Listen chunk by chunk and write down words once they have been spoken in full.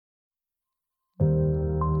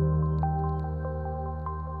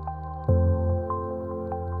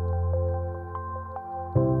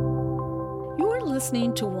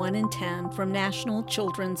listening to 1 in 10 from National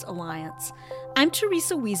Children's Alliance. I'm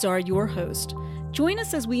Teresa Weezar, your host. Join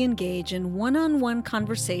us as we engage in one-on-one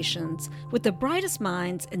conversations with the brightest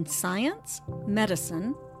minds in science,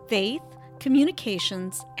 medicine, faith,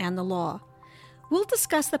 communications, and the law. We'll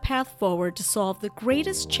discuss the path forward to solve the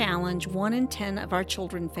greatest challenge 1 in 10 of our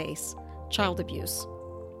children face: child abuse.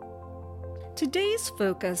 Today's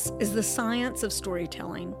focus is the science of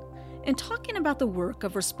storytelling. In talking about the work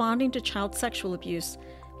of responding to child sexual abuse,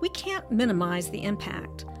 we can't minimize the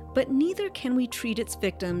impact, but neither can we treat its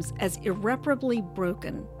victims as irreparably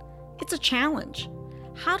broken. It's a challenge.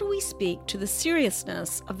 How do we speak to the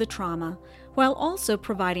seriousness of the trauma while also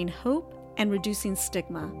providing hope and reducing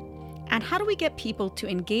stigma? And how do we get people to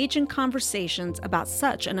engage in conversations about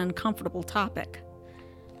such an uncomfortable topic?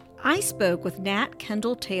 I spoke with Nat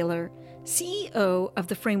Kendall Taylor, CEO of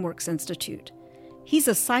the Frameworks Institute. He's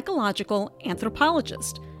a psychological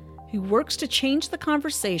anthropologist who works to change the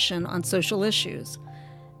conversation on social issues.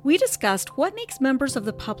 We discussed what makes members of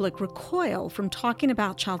the public recoil from talking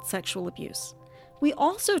about child sexual abuse. We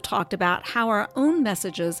also talked about how our own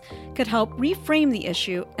messages could help reframe the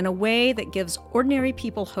issue in a way that gives ordinary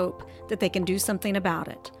people hope that they can do something about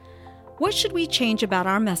it. What should we change about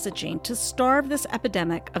our messaging to starve this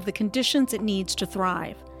epidemic of the conditions it needs to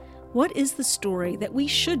thrive? What is the story that we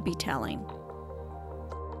should be telling?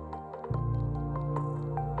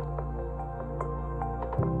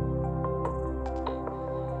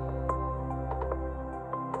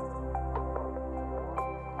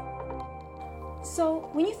 So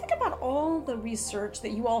when you think about all the research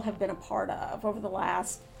that you all have been a part of over the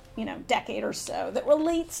last, decade or so that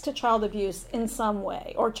relates to child abuse in some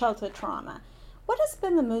way or childhood trauma, what has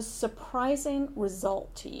been the most surprising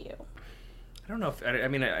result to you? I don't know if I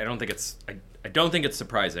don't think it's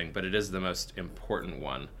surprising, but it is the most important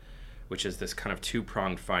one, which is this kind of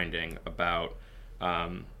two-pronged finding about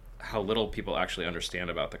how little people actually understand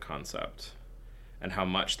about the concept and how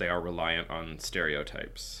much they are reliant on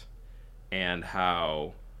stereotypes, and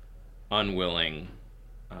how unwilling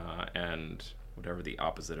and whatever the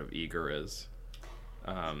opposite of eager is,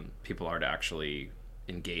 people are to actually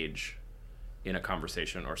engage in a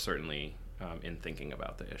conversation or certainly in thinking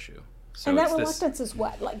about the issue. So and that reluctance is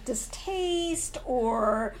what? Like distaste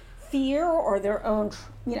or fear or their own,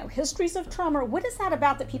 histories of trauma? What is that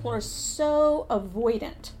about that people are so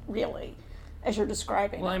avoidant, really, as you're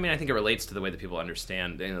describing? Well, I think it relates to the way that people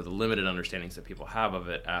understand, the limited understandings that people have of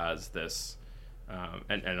it as this,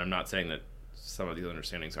 and I'm not saying that some of these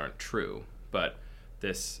understandings aren't true, but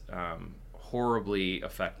this horribly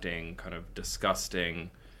affecting, kind of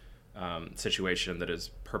disgusting situation that is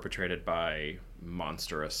perpetrated by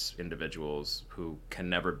monstrous individuals who can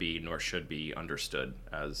never be nor should be understood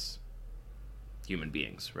as human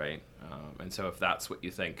beings, right? And so if that's what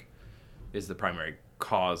you think is the primary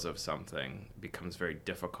cause of something, it becomes very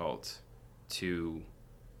difficult to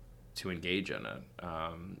engage in it.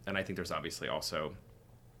 And I think there's obviously also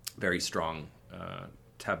very strong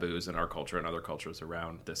taboos in our culture and other cultures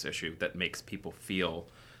around this issue that makes people feel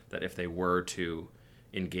that if they were to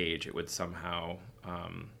engage, it would somehow,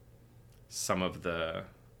 some of the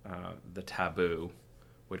taboo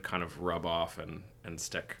would kind of rub off and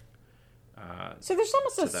stick. So there's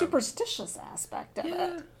almost a superstitious aspect of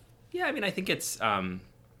it. Yeah, I think it's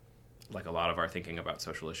like a lot of our thinking about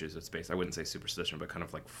social issues, it's based, I wouldn't say superstition, but kind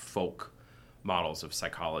of like folk models of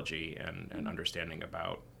psychology and understanding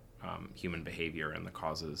about human behavior and the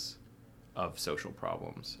causes of social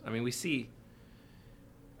problems.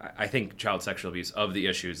 I think child sexual abuse, of the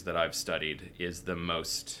issues that I've studied, is the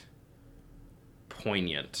most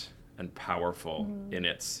poignant and powerful in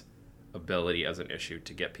its ability as an issue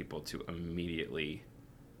to get people to immediately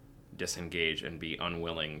disengage and be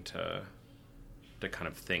unwilling to kind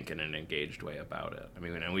of think in an engaged way about it.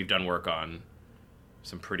 And we've done work on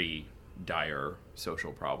some pretty dire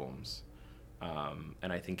social problems.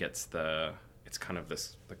 And I think it's kind of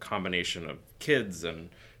the combination of kids and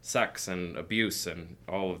sex and abuse and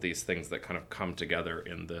all of these things that kind of come together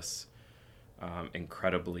in this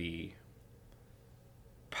incredibly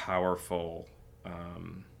powerful,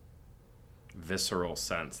 visceral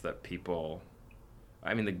sense that people...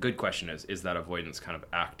 the good question is that avoidance kind of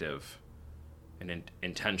active and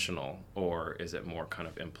intentional, or is it more kind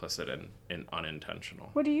of implicit and unintentional?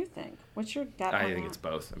 What do you think? What's your gut on I think that? it's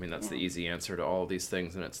both. That's the easy answer to all of these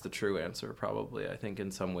things, and it's the true answer, probably. I think in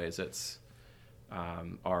some ways it's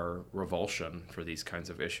our revulsion for these kinds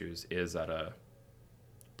of issues is at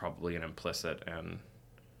probably an implicit and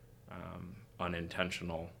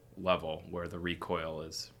unintentional level where the recoil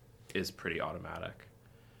is pretty automatic.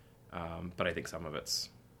 But I think some of it's,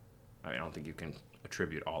 I don't think you can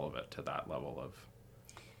attribute all of it to that level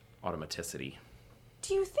automaticity.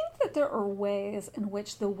 Do you think that there are ways in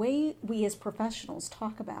which the way we as professionals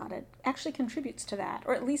talk about it actually contributes to that,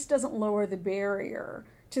 or at least doesn't lower the barrier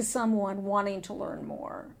to someone wanting to learn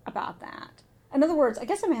more about that? In other words, I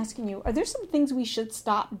guess I'm asking you, are there some things we should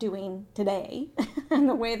stop doing today in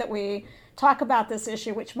the way that we talk about this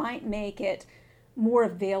issue, which might make it more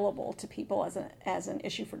available to people as an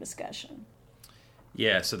issue for discussion?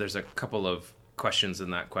 Yeah, so there's a couple of questions in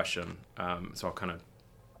that question. So I'll kind of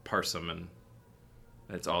parse them, and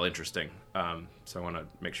it's all interesting. So I want to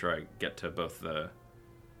make sure I get to both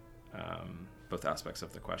aspects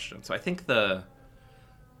of the question. So I think the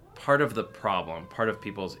part of the problem, part of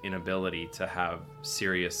people's inability to have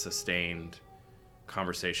serious, sustained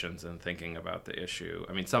conversations and thinking about the issue,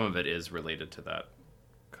 I mean, some of it is related to that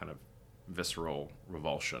kind of visceral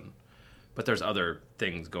revulsion, but there's other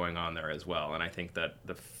things going on there as well. And I think that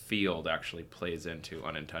the field actually plays into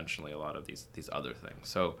unintentionally a lot of these other things.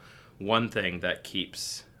 So one thing that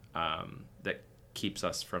keeps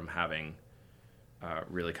us from having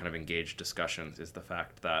really kind of engaged discussions is the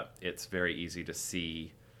fact that it's very easy to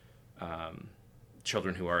see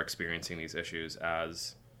children who are experiencing these issues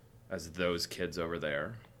as those kids over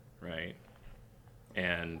there, right?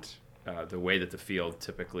 And the way that the field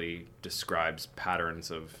typically describes patterns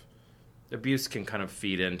of abuse can kind of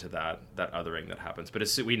feed into that othering that happens. But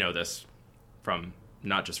we know this from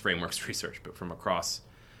not just frameworks research, but from across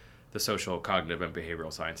the social, cognitive, and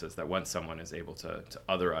behavioral sciences, that once someone is able to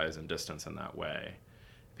otherize and distance in that way,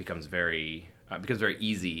 it becomes very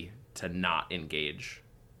easy to not engage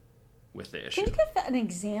with the issue. Can you give an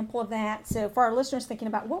example of that? So for our listeners thinking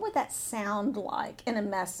about, what would that sound like in a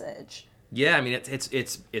message? Yeah, I mean,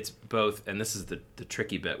 it's both, and this is the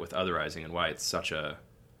tricky bit with otherizing and why it's such an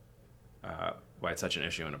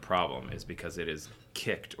issue and a problem, is because it is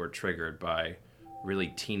kicked or triggered by really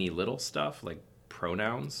teeny little stuff like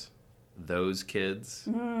pronouns, those kids,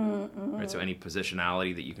 right? So any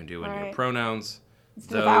positionality that you can do in your pronouns,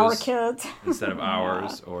 instead of our kids instead of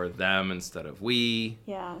ours, or them instead of we.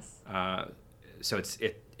 Yes. So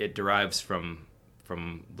it derives from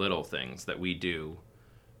little things that we do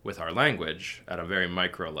with our language at a very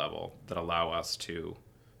micro level that allow us to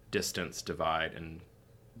distance, divide, and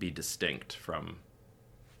be distinct from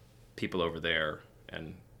people over there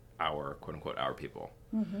and our, quote unquote, our people.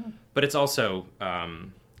 Mm-hmm. But it's also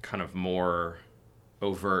kind of more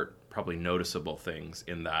overt, probably noticeable things,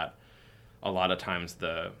 in that a lot of times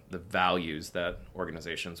the values that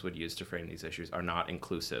organizations would use to frame these issues are not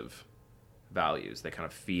inclusive values. They kind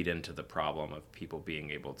of feed into the problem of people being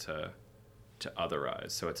able to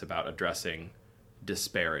otherize. So it's about addressing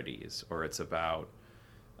disparities, or it's about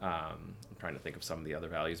I'm trying to think of some of the other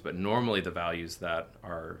values, but normally the values that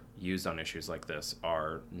are used on issues like this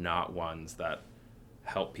are not ones that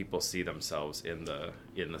help people see themselves in the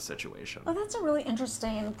situation. Well, that's a really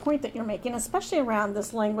interesting point that you're making, especially around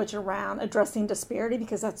this language around addressing disparity,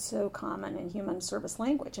 because that's so common in human service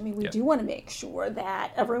language. I mean, we do want to make sure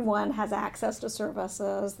that everyone has access to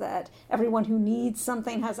services, that everyone who needs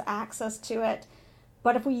something has access to it.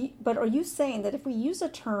 But are you saying that if we use a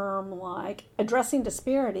term like addressing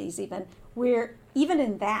disparities, we're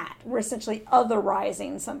essentially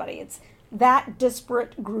otherizing somebody? It's that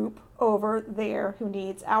disparate group over there who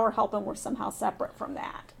needs our help, and we're somehow separate from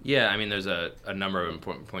that. Yeah, I mean, there's a number of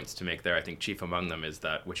important points to make there. I think chief among them is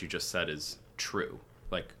that what you just said is true.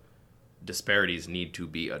 Like, disparities need to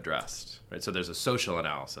be addressed, right? So there's a social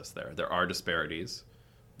analysis there. There are disparities.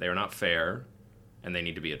 They are not fair, and they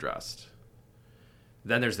need to be addressed.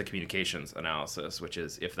 Then there's the communications analysis, which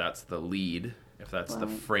is if that's the lead, if that's the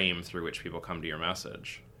frame through which people come to your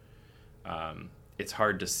message, it's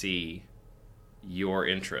hard to see your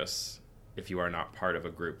interests if you are not part of a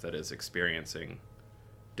group that is experiencing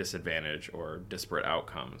disadvantage or disparate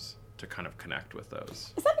outcomes, to kind of connect with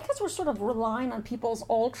those. Is that because we're sort of relying on people's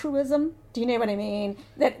altruism? Do you know what I mean?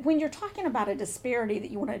 That when you're talking about a disparity that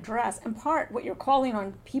you want to address, in part what you're calling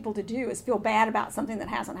on people to do is feel bad about something that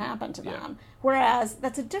hasn't happened to them. Yeah. Whereas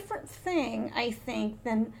that's a different thing, I think,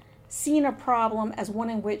 than seeing a problem as one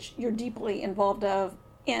in which you're deeply involved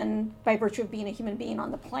by virtue of being a human being on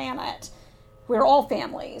the planet, where all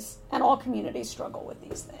families and all communities struggle with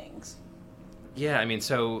these things. Yeah, I mean,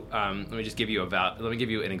 so let me just give you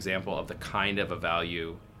an example of the kind of a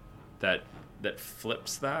value that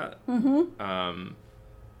flips that. Mm-hmm.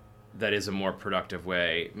 That is a more productive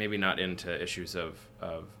way, maybe not into issues of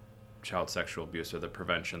child sexual abuse or the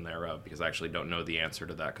prevention thereof, because I actually don't know the answer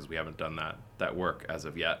to that because we haven't done that work as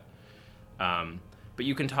of yet. But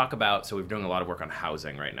you can talk about, so we're doing a lot of work on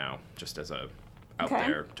housing right now, just as a out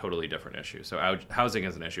there, totally different issue. So housing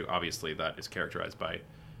is an issue, obviously, that is characterized by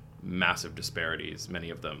massive disparities, many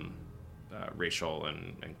of them racial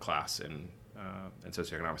and class and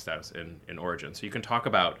socioeconomic status in origin. So you can talk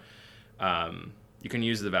about, you can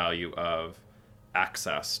use the value of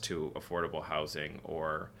access to affordable housing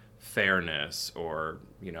or fairness, or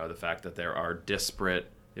the fact that there are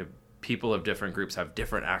disparate people of different groups have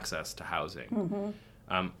different access to housing.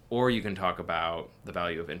 Or you can talk about the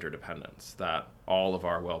value of interdependence, that all of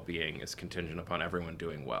our well-being is contingent upon everyone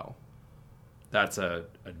doing well. That's a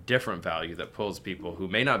different value that pulls people who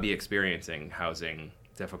may not be experiencing housing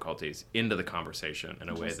difficulties into the conversation in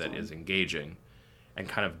a way that is engaging and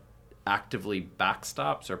kind of actively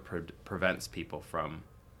backstops or prevents people from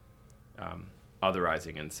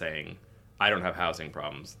otherizing and saying, I don't have housing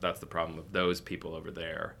problems. That's the problem of those people over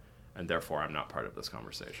there, and therefore I'm not part of this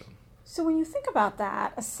conversation. So when you think about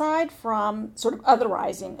that, aside from sort of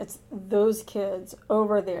otherizing, it's those kids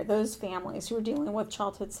over there, those families who are dealing with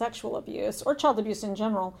childhood sexual abuse or child abuse in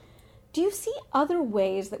general, do you see other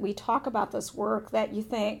ways that we talk about this work that you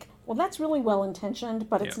think, well, that's really well-intentioned,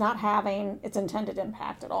 but it's not having its intended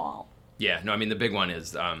impact at all? Yeah, no, I mean, the big one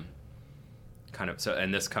is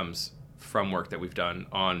and this comes from work that we've done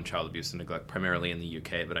on child abuse and neglect, primarily in the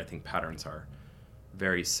UK, but I think patterns are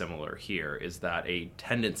very similar here, is that a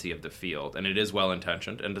tendency of the field, and it is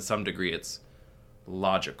well-intentioned, and to some degree it's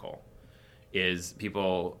logical, is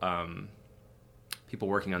people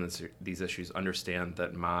working on these issues understand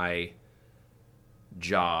that my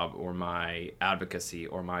job or my advocacy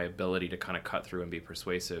or my ability to kind of cut through and be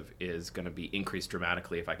persuasive is going to be increased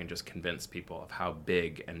dramatically if I can just convince people of how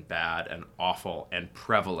big and bad and awful and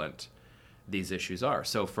prevalent these issues are.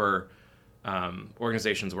 So for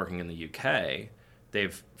organizations working in the UK,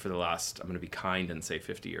 they've, for the last, I'm going to be kind and say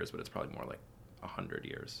 50 years, but it's probably more like 100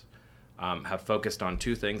 years, have focused on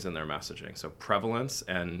two things in their messaging. So prevalence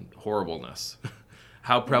and horribleness.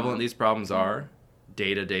 How prevalent these problems are,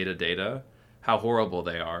 data. How horrible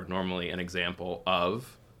they are, normally an example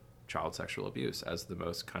of child sexual abuse as the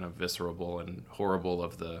most kind of visceral and horrible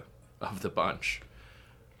of the bunch.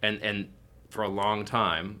 And for a long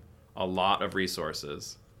time, a lot of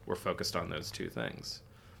resources were focused on those two things.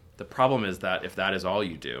 The problem is that if that is all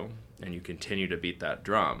you do, and you continue to beat that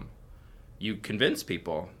drum, you convince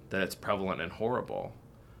people that it's prevalent and horrible,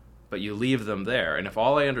 but you leave them there. And if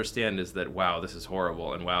all I understand is that, wow, this is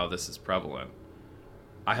horrible, and wow, this is prevalent,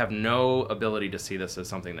 I have no ability to see this as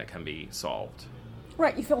something that can be solved.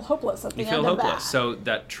 Right, you feel hopeless at the end of that. You feel hopeless. So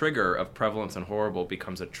that trigger of prevalence and horrible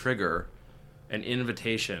becomes a trigger, an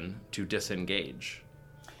invitation to disengage.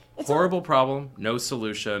 It's horrible problem, no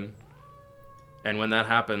solution. And when that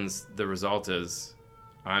happens, the result is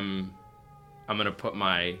I'm going to put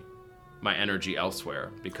my energy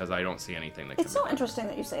elsewhere because I don't see anything that can It's so interesting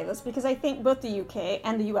that you say this, because I think both the UK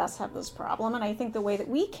and the US have this problem, and I think the way that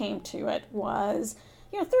we came to it was,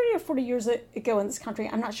 30 or 40 years ago in this country,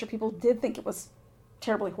 I'm not sure people did think it was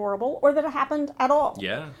terribly horrible or that it happened at all.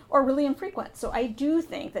 Yeah. Or really infrequent. So I do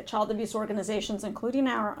think that child abuse organizations, including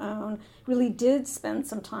our own, really did spend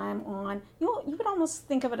some time on, you would almost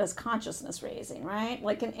think of it as consciousness raising, right?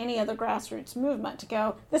 Like in any other grassroots movement, to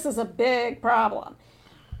go, this is a big problem.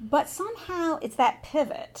 But somehow it's that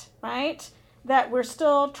pivot, right, that we're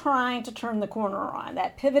still trying to turn the corner on,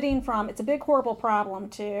 that pivoting from it's a big, horrible problem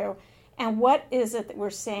to, and what is it that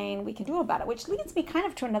we're saying we can do about it? Which leads me kind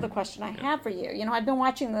of to another question I have for you. I've been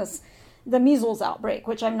watching the measles outbreak,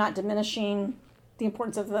 which I'm not diminishing the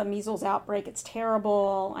importance of the measles outbreak. It's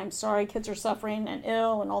terrible. I'm sorry kids are suffering and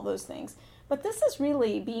ill and all those things. But this is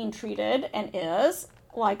really being treated and is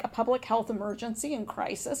like a public health emergency and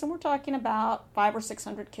crisis. And we're talking about 500 or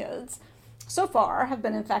 600 kids so far have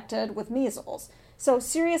been infected with measles. So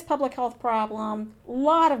serious public health problem, a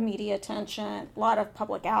lot of media attention, a lot of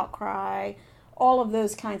public outcry, all of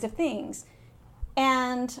those kinds of things.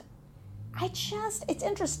 And it's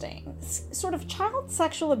interesting. Sort of child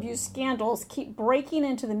sexual abuse scandals keep breaking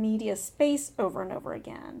into the media space over and over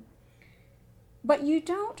again. But you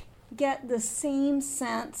don't get the same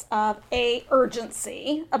sense of A,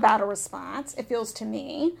 urgency about a response, it feels to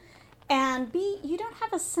me, and B, you don't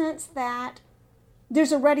have a sense that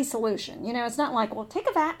there's a ready solution. It's not like, well, take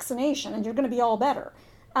a vaccination and you're going to be all better.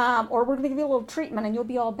 Or we're going to give you a little treatment and you'll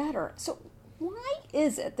be all better. So why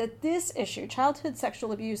is it that this issue, childhood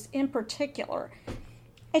sexual abuse in particular,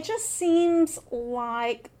 it just seems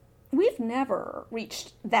like we've never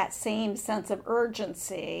reached that same sense of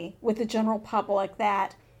urgency with the general public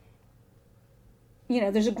that,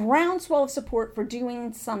 there's a groundswell of support for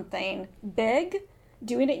doing something big,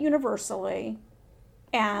 doing it universally,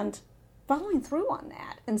 and following through on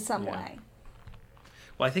that in some way.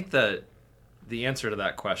 Well, I think the answer to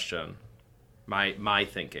that question, my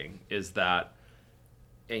thinking, is that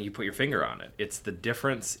and you put your finger on it. It's the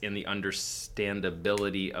difference in the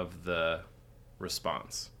understandability of the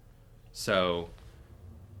response. So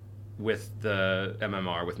with the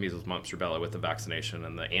MMR, with measles, mumps, rubella, with the vaccination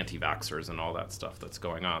and the anti-vaxxers and all that stuff that's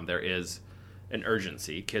going on, there is an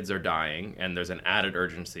urgency. Kids are dying, and there's an added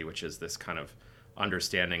urgency, which is this kind of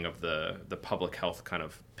understanding of the public health kind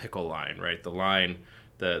of pickle line, right? The line,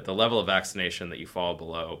 the level of vaccination that you fall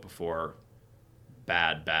below before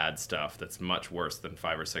bad stuff that's much worse than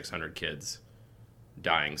 500 or 600 kids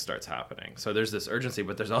dying starts happening. So there's this urgency,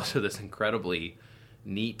 but there's also this incredibly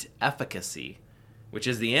neat efficacy, which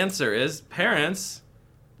is the answer is parents,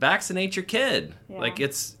 vaccinate your kid. Yeah. Like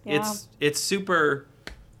it's super,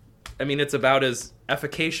 I mean, it's about as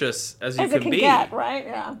efficacious as you can be. Get, right?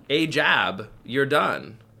 Yeah. A jab, you're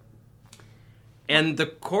done. And the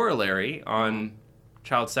corollary on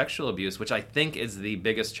child sexual abuse, which I think is the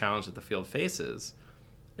biggest challenge that the field faces,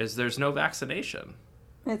 is there's no vaccination.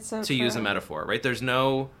 It's so to true. Use a metaphor, right? There is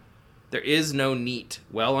no neat,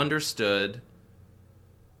 well understood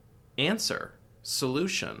answer,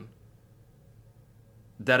 solution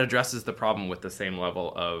that addresses the problem with the same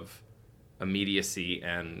level of immediacy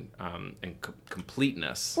and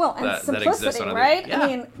completeness. Well, and that simplicity, exists on right? Yeah. I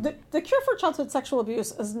mean, the cure for childhood sexual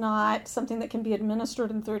abuse is not something that can be administered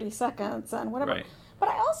in 30 seconds and whatever. Right. But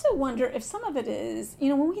I also wonder if some of it is,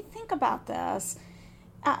 when we think about this,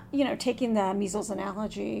 taking the measles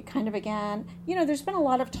analogy kind of again, there's been a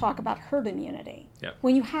lot of talk about herd immunity. Yeah.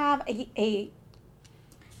 When you have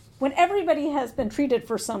when everybody has been treated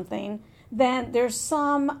for something, then there's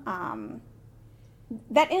some,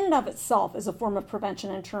 that in and of itself is a form of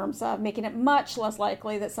prevention in terms of making it much less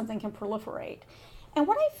likely that something can proliferate. And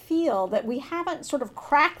what I feel that we haven't sort of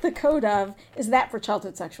cracked the code of is that for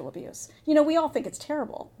childhood sexual abuse. We all think it's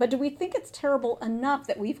terrible, but do we think it's terrible enough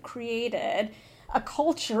that we've created a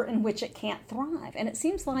culture in which it can't thrive? And it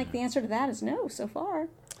seems like the answer to that is no so far.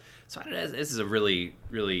 So this is a really,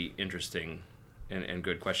 really interesting and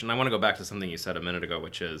good question. I want to go back to something you said a minute ago,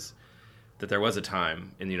 which is that there was a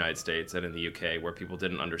time in the United States and in the UK where people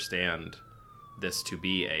didn't understand this to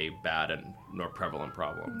be a bad and nor prevalent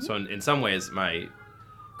problem. Mm-hmm. So in some ways, my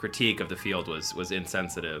critique of the field was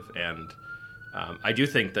insensitive, and I do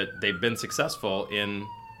think that they've been successful in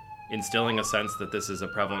instilling a sense that this is a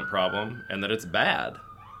prevalent problem and that it's bad.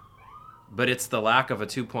 But it's the lack of a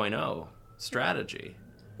 2.0 strategy.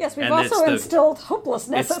 Yes, we've also instilled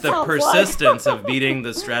hopelessness. It's the persistence of beating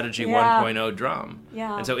the strategy 1.0 drum.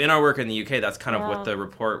 Yeah. And so in our work in the UK, that's kind of what the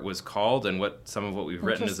report was called, and what some of what we've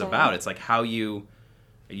written is about. It's like how you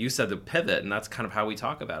said the pivot, and that's kind of how we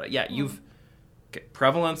talk about it. Yeah, you've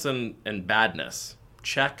prevalence and badness.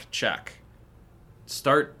 Check.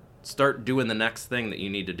 Start doing the next thing that you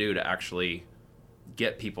need to do to actually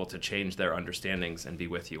get people to change their understandings and be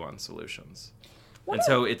with you on solutions.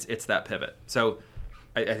 So it's that pivot. So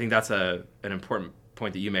I think that's an important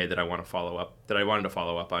point that you made that I wanted to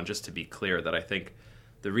follow up on, just to be clear that I think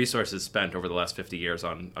the resources spent over the last 50 years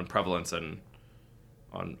on prevalence and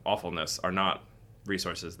on awfulness are not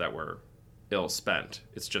resources that were ill spent.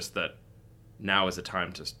 It's just that now is a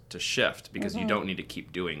time to shift, because you don't need to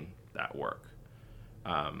keep doing that work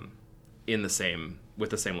with the same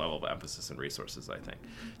level of emphasis and resources, I think.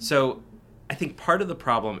 So I think part of the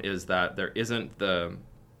problem is that there isn't the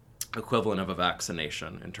equivalent of a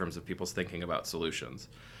vaccination in terms of people's thinking about solutions.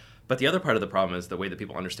 But the other part of the problem is the way that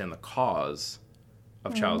people understand the cause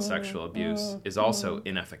of child sexual abuse is also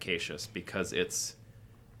inefficacious, because it's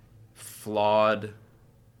flawed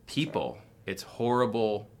people. It's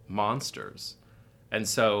horrible monsters. And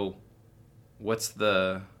so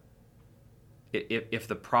if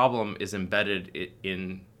the problem is embedded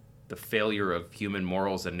in the failure of human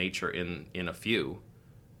morals and nature in a few,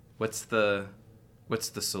 what's the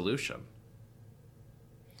solution?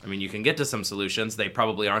 I mean, you can get to some solutions. They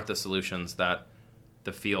probably aren't the solutions that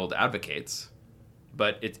the field advocates,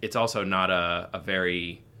 but it's also not a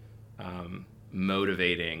very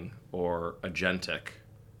motivating or agentic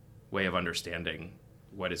way of understanding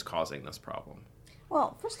what is causing this problem.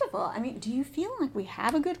 Well, first of all, I mean, do you feel like we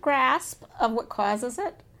have a good grasp of what causes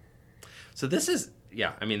it? So this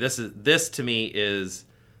to me is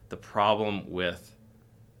the problem with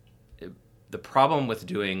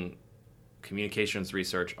doing communications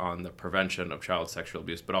research on the prevention of child sexual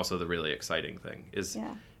abuse, but also the really exciting thing is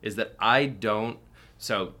that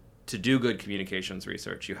so to do good communications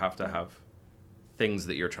research, you have to have things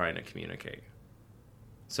that you're trying to communicate.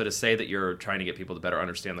 So to say that you're trying to get people to better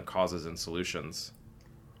understand the causes and solutions,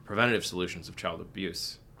 preventative solutions of child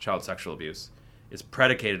sexual abuse, is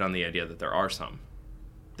predicated on the idea that there are some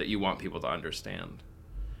that you want people to understand.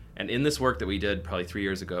 And in this work that we did probably 3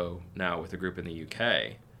 years ago now with a group in the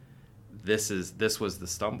UK, this was the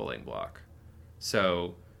stumbling block.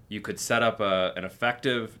 So you could set up an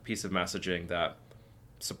effective piece of messaging that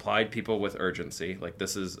supplied people with urgency. Like,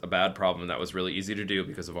 this is a bad problem. That was really easy to do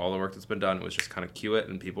because of all the work that's been done. It was just kind of cue it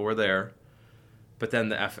and people were there. But then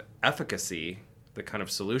the efficacy, the kind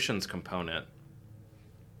of solutions component,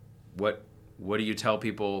 what do you tell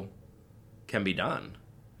people can be done?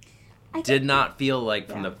 Did not feel like,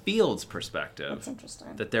 from the field's perspective,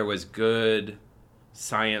 that there was good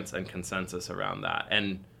science and consensus around that.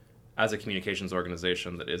 And as a communications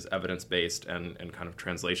organization that is evidence-based and kind of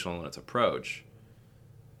translational in its approach,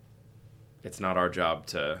 it's not our job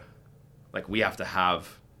to, like, we have to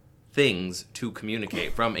have things to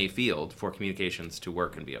communicate from a field for communications to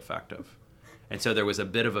work and be effective. And so there was a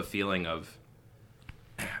bit of a feeling of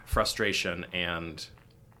frustration and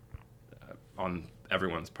on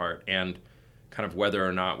everyone's part, and kind of whether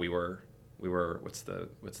or not we were what's the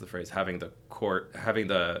phrase, having the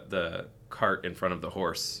cart in front of the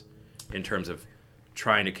horse in terms of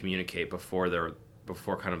trying to communicate before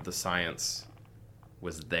kind of the science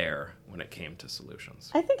was there when it came to solutions.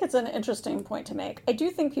 I think it's an interesting point to make. I do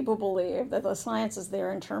think people believe that the science is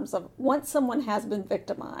there in terms of once someone has been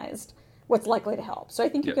victimized, what's likely to help. So I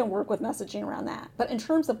think you can work with messaging around that. But in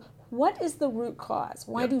terms of what is the root cause?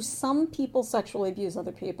 Why do some people sexually abuse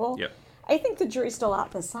other people? I think the jury's still out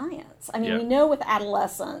in the science. I mean, we know with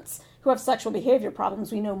adolescents who have sexual behavior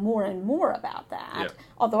problems, we know more and more about that.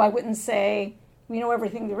 Although I wouldn't say we know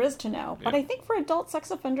everything there is to know. But I think for adult sex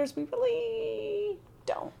offenders, we really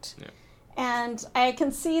don't. And I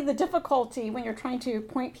can see the difficulty when you're trying to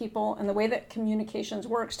point people in the way that communications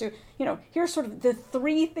works to, here's sort of the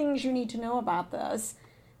 3 things you need to know about this.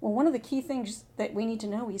 Well, one of the key things that we need to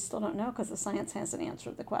know, we still don't know because the science hasn't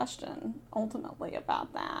answered the question ultimately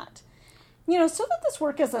about that. So that this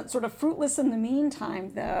work isn't sort of fruitless in the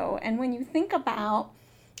meantime, though, and when you think about,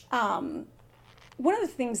 one of the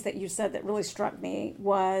things that you said that really struck me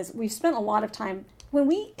was we've spent a lot of time, when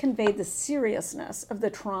we conveyed the seriousness of the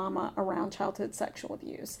trauma around childhood sexual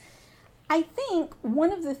abuse, I think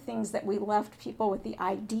one of the things that we left people with the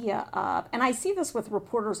idea of, and I see this with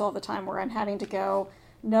reporters all the time where I'm having to go,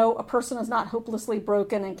 no, a person is not hopelessly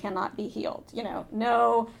broken and cannot be healed.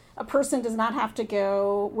 No, a person does not have to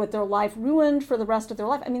go with their life ruined for the rest of their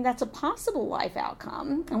life. I mean, that's a possible life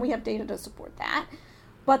outcome, and we have data to support that.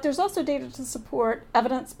 But there's also data to support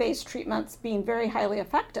evidence-based treatments being very highly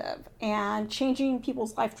effective and changing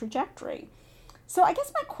people's life trajectory. So I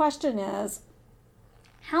guess my question is,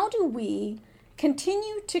 how do we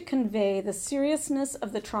continue to convey the seriousness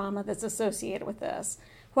of the trauma that's associated with this,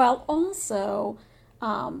 while also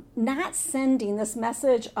not sending this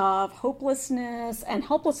message of hopelessness and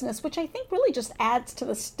helplessness, which I think really just adds to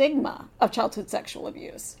the stigma of childhood sexual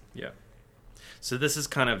abuse? Yeah. So this is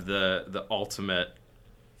kind of the ultimate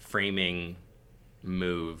framing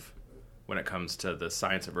move when it comes to the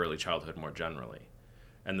science of early childhood more generally.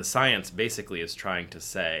 And the science basically is trying to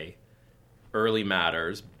say early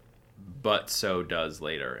matters, but so does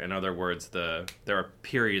later. In other words, there are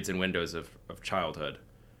periods and windows of childhood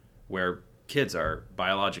where kids are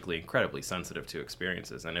biologically incredibly sensitive to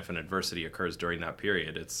experiences. And if an adversity occurs during that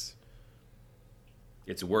period, it's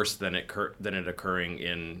worse than it occurring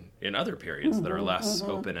in other periods that are less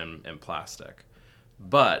open and plastic.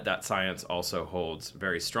 But that science also holds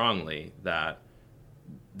very strongly that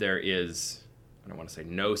there is, I don't want to say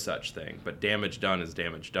no such thing, but damage done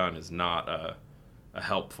is not a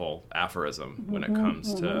helpful aphorism when it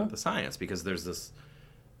comes to the science, because there's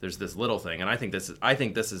this little thing, and I think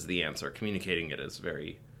this is the answer. Communicating it is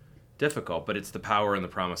very difficult, but it's the power and the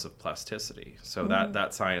promise of plasticity. So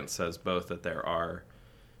that science says both that there are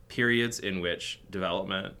periods in which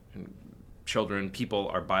development, people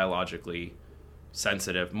are biologically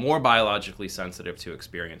sensitive, more biologically sensitive to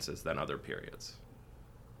experiences than other periods.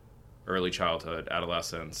 Early childhood,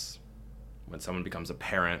 adolescence, when someone becomes a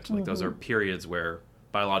parent, like those are periods where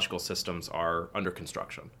biological systems are under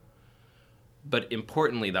construction. But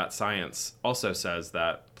importantly, that science also says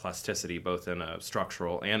that plasticity, both in a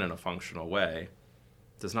structural and in a functional way,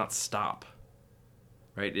 does not stop,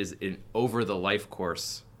 right? Is an over the life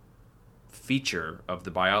course feature of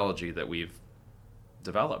the biology that we've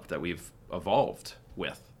developed, that we've evolved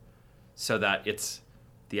with. So that it's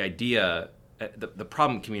the idea, the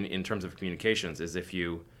problem in terms of communications is if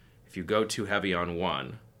you go too heavy on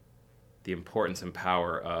one, the importance and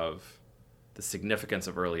power of the significance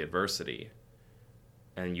of early adversity,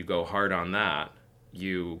 and you go hard on that,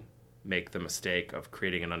 you make the mistake of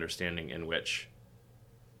creating an understanding in which,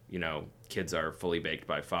 kids are fully baked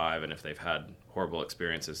by 5, and if they've had horrible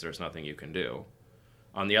experiences, there's nothing you can do.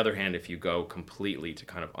 On the other hand, if you go completely to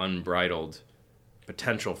kind of unbridled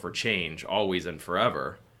potential for change, always and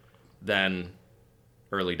forever, then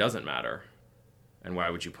early doesn't matter. And why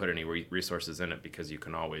would you put any resources in it? Because you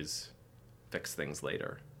can always fix things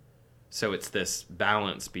later. So it's this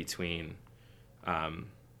balance between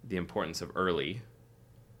the importance of early,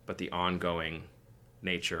 but the ongoing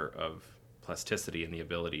nature of plasticity and the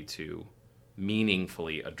ability to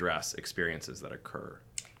meaningfully address experiences that occur.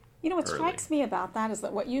 What strikes me about that is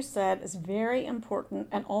that what you said is very important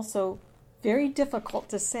and also very difficult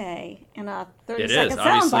to say in a 30-second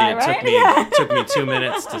soundbite, right? It took me 2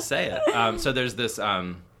 minutes to say it. So there's this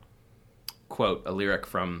quote, a lyric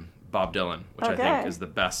from Bob Dylan, which I think is the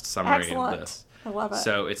best summary of this. I love it.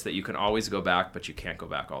 So it's that you can always go back, but you can't go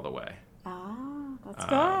back all the way. That's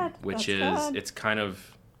good. Which it's kind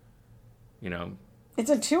of, it's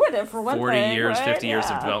intuitive for one 40 thing, years, right? 50 years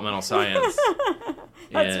of developmental science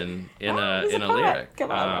in a lyric.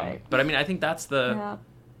 But I mean, I think that's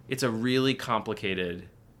it's a really complicated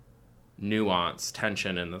nuance,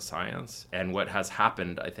 tension in the science. And what has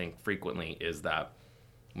happened, I think, frequently is that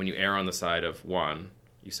when you err on the side of one,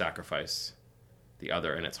 you sacrifice the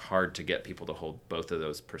other. And it's hard to get people to hold both of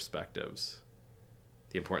those perspectives,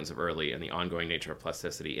 the importance of early and the ongoing nature of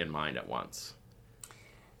plasticity, in mind at once.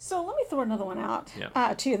 So let me throw another one out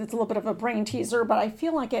to you that's a little bit of a brain teaser, but I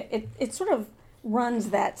feel like it sort of runs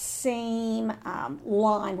that same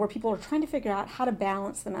line where people are trying to figure out how to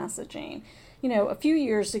balance the messaging. A few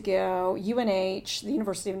years ago, UNH, the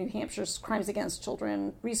University of New Hampshire's Crimes Against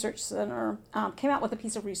Children Research Center, came out with a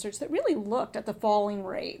piece of research that really looked at the falling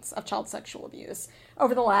rates of child sexual abuse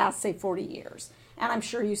over the last, say, 40 years. And I'm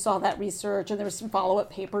sure you saw that research, and there was some follow-up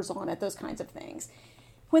papers on it, those kinds of things.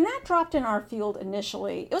 When that dropped in our field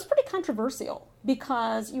initially, it was pretty controversial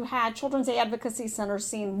because you had children's advocacy centers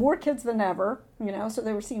seeing more kids than ever, so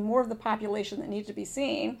they were seeing more of the population that needed to be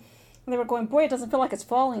seen. And they were going, boy, it doesn't feel like it's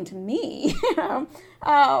falling to me,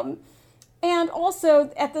 And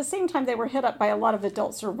also, at the same time, they were hit up by a lot of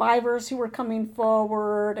adult survivors who were coming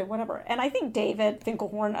forward and whatever. And I think David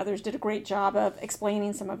Finkelhorn and others did a great job of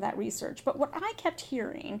explaining some of that research. But what I kept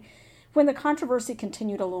hearing when the controversy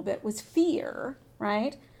continued a little bit was fear,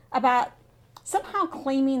 right, about somehow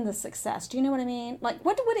claiming the success. Do you know what I mean? Like,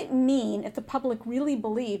 what would it mean if the public really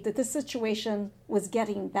believed that this situation was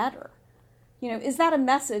getting better? Is that a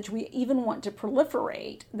message we even want to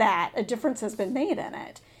proliferate, that a difference has been made in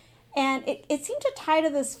it? And it seemed to tie to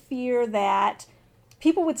this fear that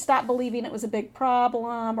people would stop believing it was a big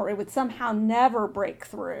problem, or it would somehow never break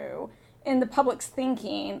through in the public's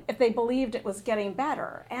thinking if they believed it was getting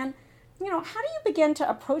better. And how do you begin to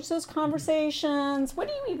approach those conversations? What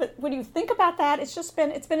do you think about that? It's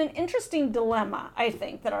been an interesting dilemma, I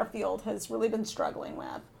think, that our field has really been struggling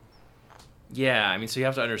with. Yeah, I mean, so you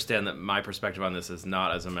have to understand that my perspective on this is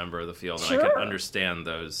not as a member of the field, and Sure. I can understand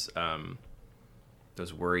those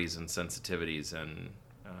worries and sensitivities and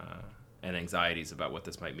anxieties about what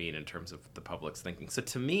this might mean in terms of the public's thinking. So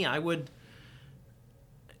to me, I would,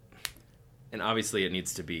 and obviously it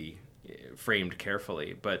needs to be framed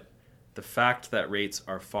carefully, but the fact that rates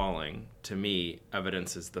are falling, to me,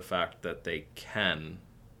 evidences the fact that they can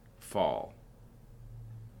fall,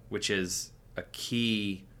 which is a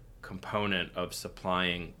key component of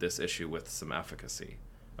supplying this issue with some efficacy,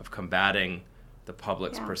 of combating the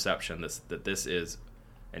public's perception that this is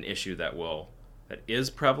an issue that is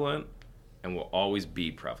prevalent and will always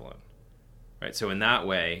be prevalent, right? So in that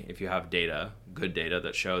way, if you have data, good data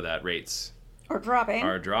that show that rates are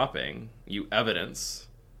dropping, you evidence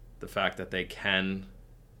the fact that they can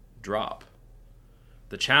drop.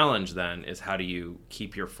 The challenge then is, how do you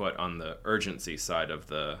keep your foot on the urgency side of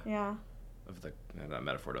the that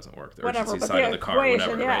metaphor doesn't work. The urgency side of the car,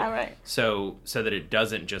 whatever, right? So that it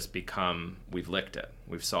doesn't just become, we've licked it,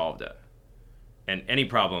 we've solved it. And any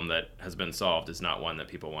problem that has been solved is not one that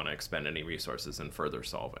people want to expend any resources in further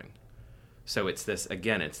solving. So it's this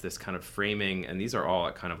kind of framing, and these are all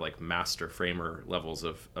at kind of like master framer levels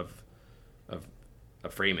of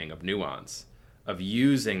framing, of nuance, of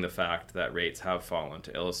using the fact that rates have fallen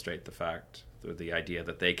to illustrate the idea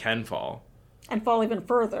that they can fall. And fall even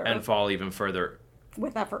further.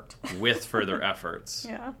 With effort. With further efforts.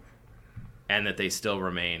 Yeah. And that they still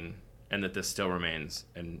remain, and that this still remains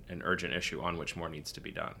an urgent issue on which more needs to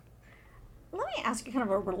be done. Let me ask you kind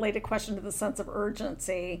of a related question to the sense of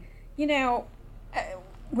urgency. When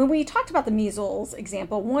we talked about the measles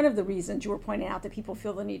example, one of the reasons you were pointing out that people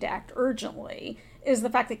feel the need to act urgently is the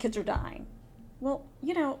fact that kids are dying. Well,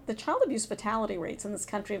 the child abuse fatality rates in this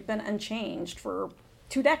country have been unchanged for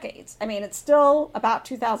 2 decades. I mean, it's still about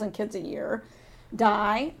 2,000 kids a year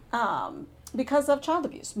die because of child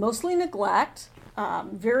abuse, mostly neglect,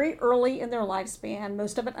 very early in their lifespan,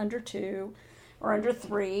 most of it under 2 or under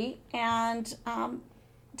 3. And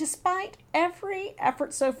despite every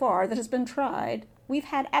effort so far that has been tried, we've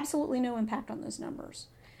had absolutely no impact on those numbers.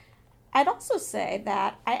 I'd also say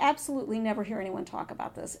that I absolutely never hear anyone talk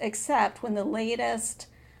about this, except when the latest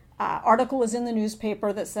article is in the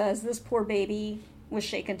newspaper that says this poor baby was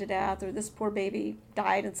shaken to death, or this poor baby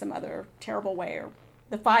died in some other terrible way, or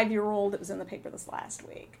the 5-year-old that was in the paper this last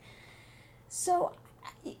week. So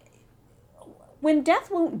when death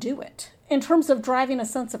won't do it, in terms of driving a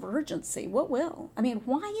sense of urgency, what will? I mean,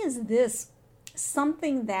 why is this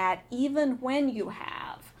something that even when you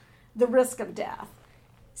have the risk of death,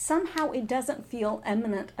 somehow it doesn't feel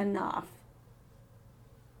imminent enough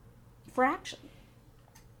for action?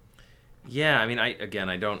 Yeah, I mean, I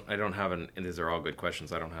don't have and these are all good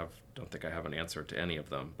questions. I don't think I have an answer to any of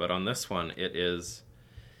them. But on this one, it is,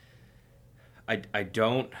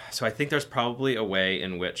 so I think there's probably a way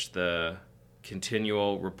in which the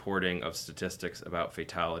continual reporting of statistics about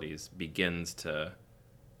fatalities begins to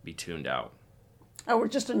be tuned out. Oh, we're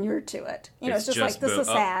just inured to it. It's just like, this is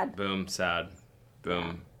sad. Boom, sad,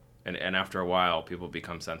 boom. Yeah. And after a while, people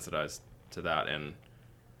become sensitized to that, and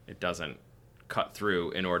it doesn't cut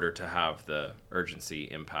through in order to have the urgency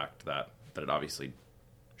impact that it obviously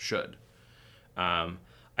should.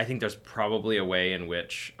 I think there's probably a way in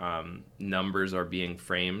which numbers are being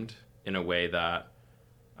framed in a way that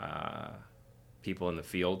people in the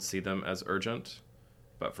field see them as urgent,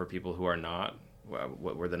 but for people who are not,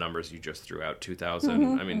 what were the numbers you just threw out?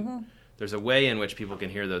 2,000. I mean, there's a way in which people can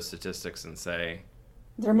hear those statistics and say,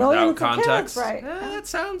 there are millions without context, of kids, right? That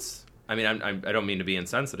sounds. I mean, I don't mean to be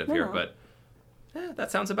insensitive here, but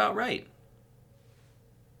that sounds about right.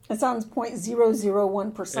 It sounds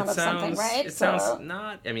 0.001% of something, right? It sounds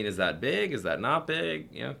not. I mean, is that big? Is that not big?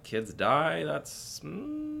 Kids die. That's.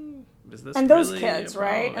 Is this and really those kids,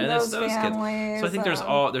 right? And those families. Kids. So I think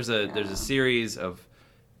there's a series of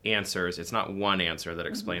answers. It's not one answer that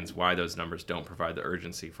explains why those numbers don't provide the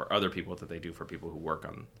urgency for other people that they do for people who work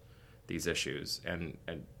on these issues, and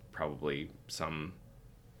probably some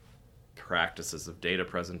practices of data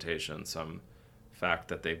presentation, some fact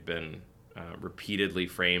that they've been repeatedly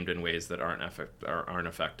framed in ways that aren't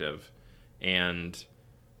effective, and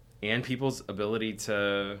people's ability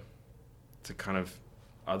to kind of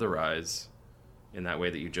otherize in that way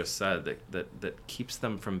that you just said, that keeps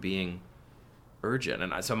them from being urgent.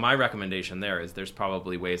 And so my recommendation there is there's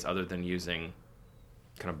probably ways other than using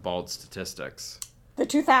kind of bald statistics. The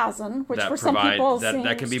 2,000, which for some people seems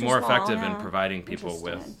that can be too more small, effective in providing people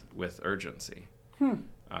with urgency.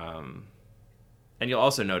 And you'll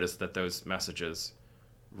also notice that those messages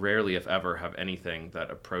rarely, if ever, have anything that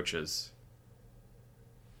approaches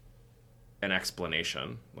an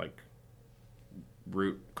explanation, like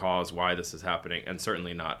root cause why this is happening, and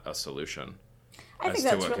certainly not a solution. I think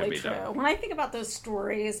that's really true. When I think about those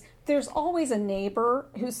stories, there's always a neighbor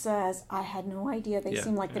who says, I had no idea they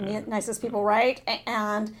seem like the nicest people, right?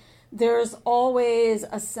 And there's always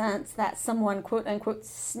a sense that someone, quote unquote,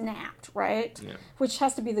 snapped, right? Yeah. Which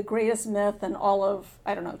has to be the greatest myth in all of,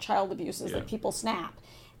 child abuse is that people snap.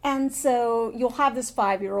 And so you'll have this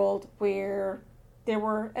 5-year-old where there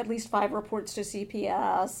were at least 5 reports to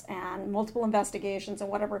CPS and multiple investigations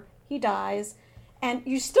and whatever. He dies. And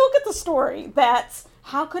you still get the story that's,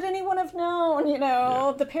 how could anyone have known,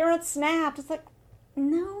 the parents snapped. It's like,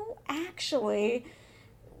 no, actually,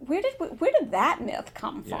 where did that myth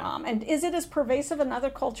come from? And is it as pervasive in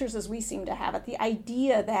other cultures as we seem to have it? The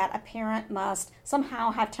idea that a parent must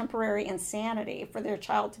somehow have temporary insanity for their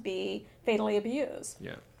child to be fatally abused.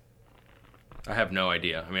 Yeah. I have no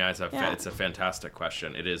idea. I mean, it's a fantastic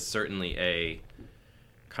question. It is certainly a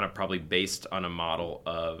kind of probably based on a model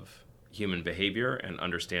of human behavior and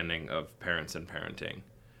understanding of parents and parenting,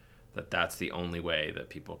 that's the only way that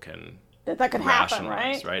people can that could happen,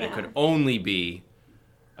 right? Yeah. It could only be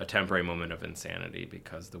a temporary moment of insanity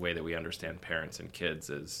because the way that we understand parents and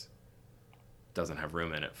kids doesn't have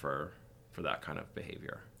room in it for that kind of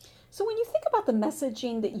behavior. So when you think about the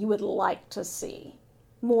messaging that you would like to see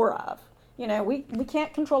more of, we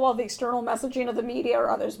can't control all the external messaging of the media or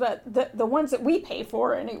others, but the ones that we pay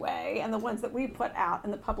for anyway, and the ones that we put out in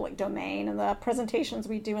the public domain, and the presentations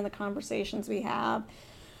we do and the conversations we have,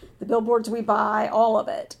 the billboards we buy, all of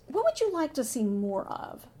it. What would you like to see more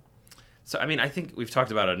of? So, I mean, I think we've talked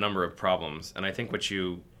about a number of problems, and I think what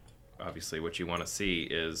you want to see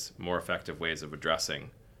is more effective ways of addressing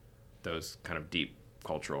those kind of deep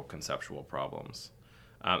cultural conceptual problems.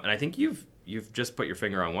 And I think you've just put your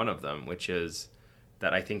finger on one of them, which is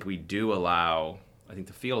that I think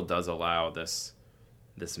the field does allow this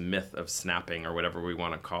this myth of snapping, or whatever we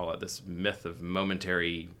want to call it, this myth of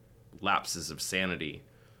momentary lapses of sanity,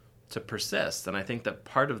 to persist. And I think that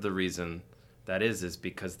part of the reason that is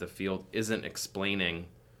because the field isn't explaining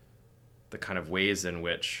the kind of ways in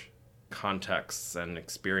which contexts and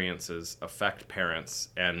experiences affect parents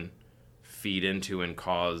and feed into and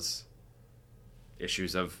cause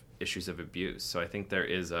issues of abuse. So I think there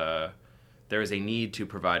is a need to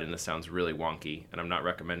provide, and this sounds really wonky, and I'm not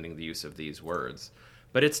recommending the use of these words,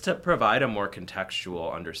 but it's to provide a more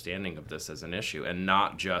contextual understanding of this as an issue, and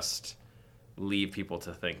not just leave people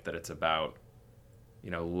to think that it's about,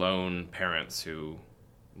 lone parents who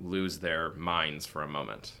lose their minds for a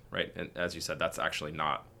moment, right? And as you said, that's actually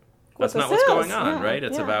not what's going on, right?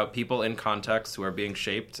 It's about people in context who are being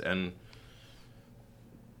shaped, and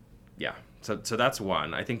So that's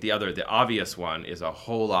one. I think the obvious one is a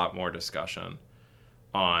whole lot more discussion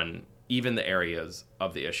on even the areas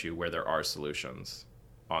of the issue where there are solutions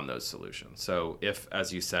on those solutions. So if,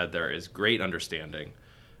 as you said, there is great understanding,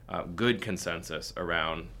 good consensus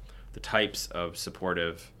around the types of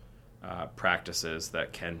supportive practices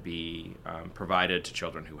that can be provided to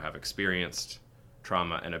children who have experienced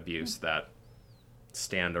trauma and abuse that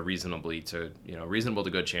stand a reasonable to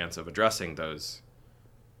good chance of addressing those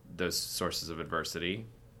sources of adversity,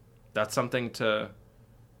 that's something to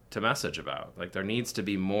message about. Like, there needs to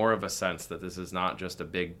be more of a sense that this is not just a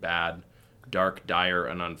big, bad, dark, dire,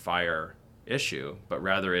 and on fire issue, but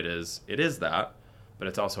rather it is that, but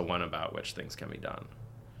it's also one about which things can be done.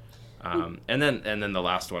 And then the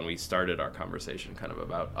last one, we started our conversation kind of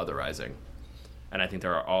about otherizing. And I think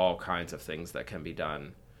there are all kinds of things that can be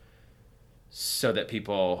done so that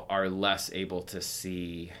people are less able to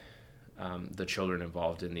see the children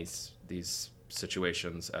involved in these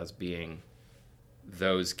situations as being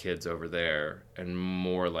those kids over there, and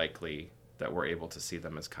more likely that we're able to see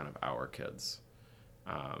them as kind of our kids.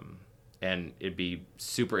 And it'd be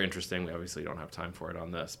super interesting, we obviously don't have time for it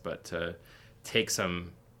on this, but to take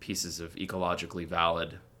some pieces of ecologically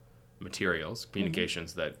valid materials,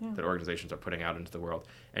 communications that organizations are putting out into the world,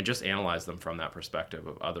 and just analyze them from that perspective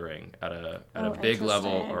of othering at a big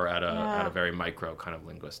level, or at a very micro kind of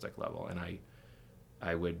linguistic level. And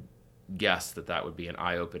I would guess that would be an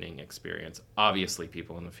eye-opening experience. Obviously,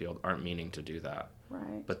 people in the field aren't meaning to do that,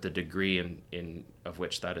 right? But the degree in of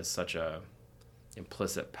which that is such a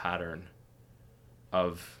implicit pattern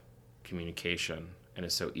of communication and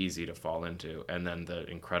is so easy to fall into, and then the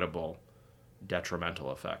incredible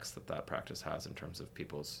detrimental effects that practice has in terms of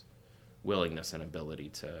people's willingness and ability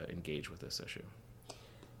to engage with this issue.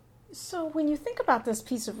 So when you think about this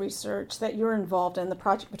piece of research that you're involved in, the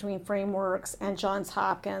project between Frameworks and Johns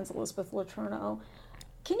Hopkins, Elizabeth Letourneau,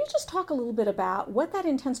 can you just talk a little bit about what that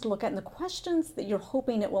intends to look at and the questions that you're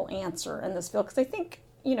hoping it will answer in this field? Because I think,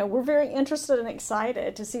 we're very interested and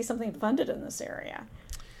excited to see something funded in this area.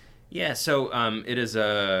 Yeah, so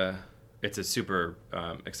it's a super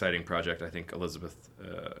exciting project. I think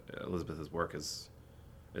Elizabeth's work is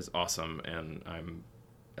awesome, and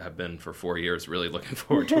have been for 4 years really looking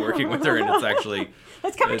forward to working with her, and it's actually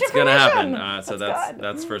it's going to happen. So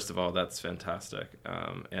that's first of all, that's fantastic,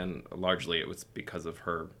 and largely it was because of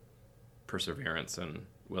her perseverance and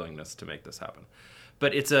willingness to make this happen.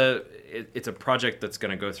 But it's a project that's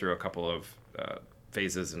going to go through a couple of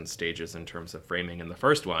phases and stages in terms of framing. And the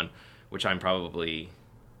first one, which I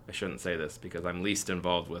shouldn't say this because I'm least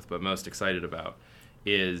involved with, but most excited about,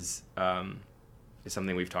 is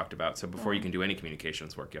something we've talked about. So before you can do any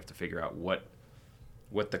communications work, you have to figure out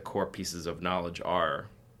what the core pieces of knowledge are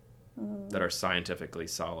that are scientifically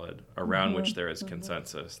solid, around which there is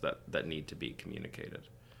consensus that need to be communicated.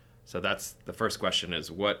 So that's the first question, is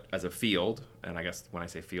what, as a field, and I guess when I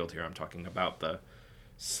say field here, I'm talking about the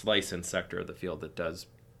slice and sector of the field that does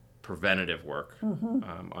preventative work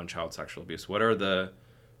on child sexual abuse. What are the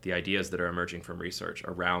ideas that are emerging from research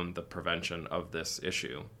around the prevention of this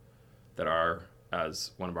issue that are,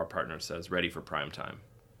 as one of our partners says, ready for prime time,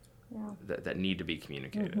 that need to be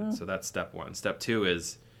communicated? So that's step one. Step two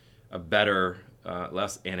is a better,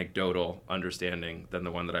 less anecdotal understanding than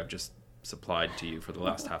the one that I've just supplied to you for the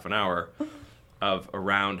last half an hour, of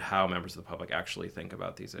around how members of the public actually think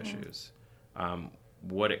about these issues.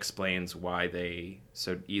 What explains why they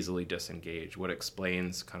so easily disengage? What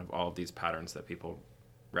explains kind of all of these patterns that people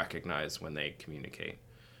recognize when they communicate?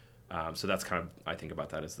 So that's kind of, I think about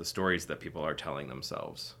that as the stories that people are telling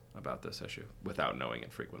themselves about this issue without knowing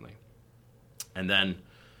it frequently. And then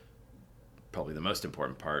probably the most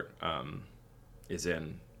important part is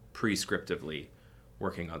in prescriptively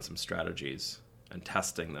working on some strategies and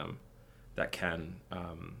testing them that can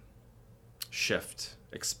shift,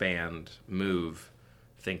 expand, move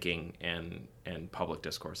thinking and public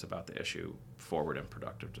discourse about the issue forward in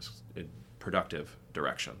productive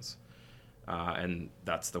directions. And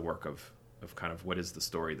that's the work of kind of what is the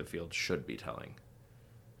story the field should be telling.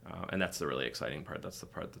 And that's the really exciting part. That's the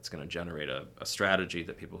part that's going to generate a strategy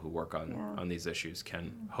that people who work on these issues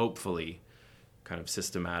can hopefully kind of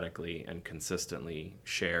systematically and consistently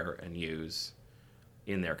share and use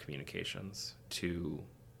in their communications to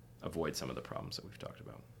avoid some of the problems that we've talked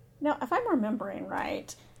about. Now, if I'm remembering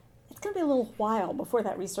right, it's going to be a little while before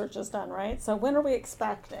that research is done, right? So when are we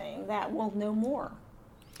expecting that we'll know more?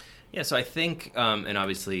 Yeah, so I think, and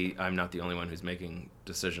obviously I'm not the only one who's making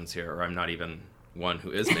decisions here, or I'm not even one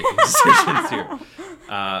who is making decisions here.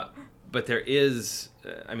 But there is,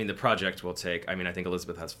 the project will take, I think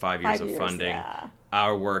Elizabeth has 5 years of funding. Yeah.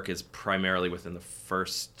 Our work is primarily within the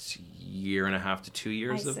first year and a half to 2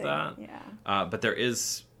 years of that. Yeah. But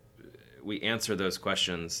we answer those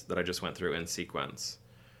questions that I just went through in sequence.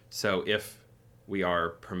 So if we are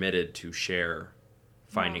permitted to share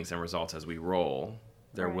findings and results as we roll,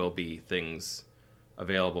 there will be things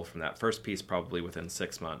available from that first piece probably within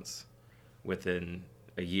 6 months, within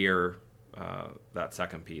a year, that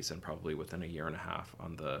second piece, and probably within a year and a half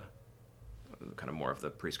on the kind of more of the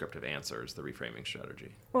prescriptive answers, the reframing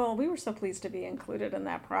strategy. Well, we were so pleased to be included in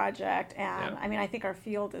that project, and I think our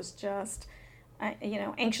field is just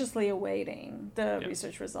anxiously awaiting the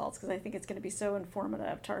research results, because I think it's going to be so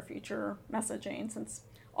informative to our future messaging, since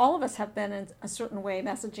all of us have been in a certain way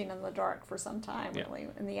messaging in the dark for some time, really,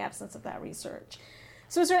 in the absence of that research.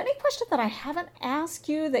 So is there any question that I haven't asked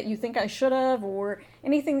you that you think I should have, or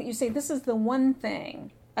anything that you say, this is the one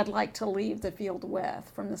thing I'd like to leave the field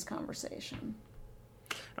with from this conversation?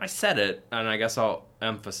 I said it, and I guess I'll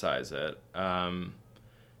emphasize it. And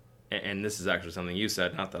this is actually something you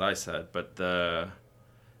said, not that I said, but the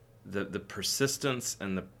persistence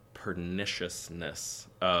and the perniciousness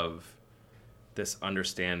of this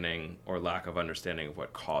understanding or lack of understanding of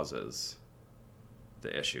what causes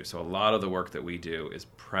the issue. So a lot of the work that we do is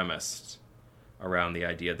premised around the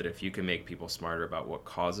idea that if you can make people smarter about what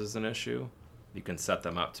causes an issue, you can set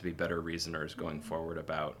them up to be better reasoners going forward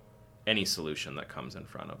about any solution that comes in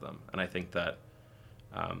front of them. And I think that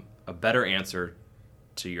a better answer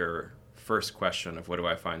to your first question of what do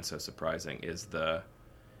I find so surprising is the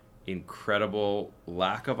incredible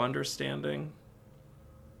lack of understanding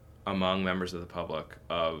among members of the public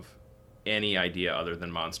of any idea other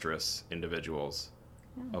than monstrous individuals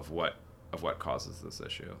of what causes this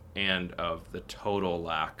issue, and of the total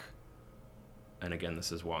lack, and again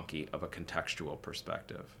this is wonky, of a contextual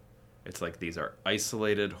perspective. It's like these are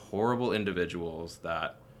isolated, horrible individuals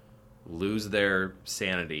that lose their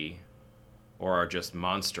sanity or are just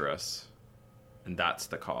monstrous, and that's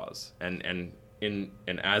the cause. And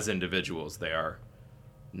as individuals, they are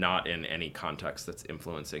not in any context that's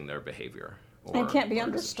influencing their behavior. And can't be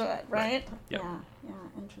understood, right? Yep. Yeah,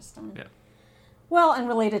 interesting. Yeah. Well, and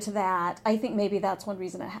related to that, I think maybe that's one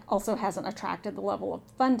reason it also hasn't attracted the level of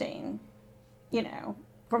funding,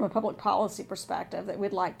 from a public policy perspective that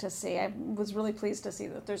we'd like to see. I was really pleased to see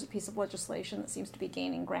that there's a piece of legislation that seems to be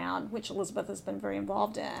gaining ground, which Elizabeth has been very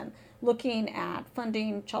involved in, looking at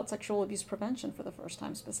funding child sexual abuse prevention for the first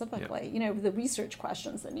time specifically. The research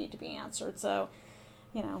questions that need to be answered. So,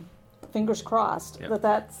 fingers crossed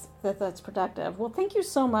that's productive. Well, thank you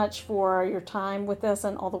so much for your time with this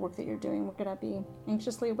and all the work that you're doing. We're going to be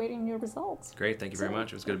anxiously awaiting your results. Great. Thank you very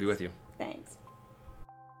much. It was good to be with you. Thanks.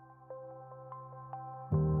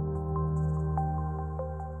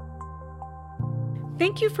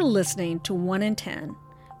 Thank you for listening to 1 in 10.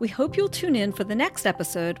 We hope you'll tune in for the next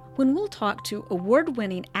episode when we'll talk to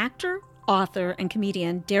award-winning actor, author, and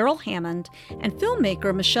comedian Darrell Hammond and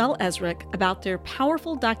filmmaker Michelle Ezrick about their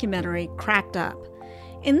powerful documentary, Cracked Up.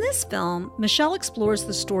 In this film, Michelle explores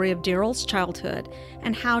the story of Darrell's childhood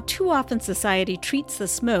and how too often society treats the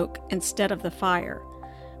smoke instead of the fire.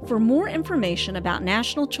 For more information about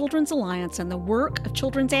National Children's Alliance and the work of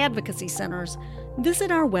children's advocacy centers,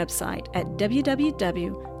 visit our website at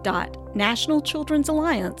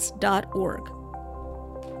www.nationalchildren'salliance.org.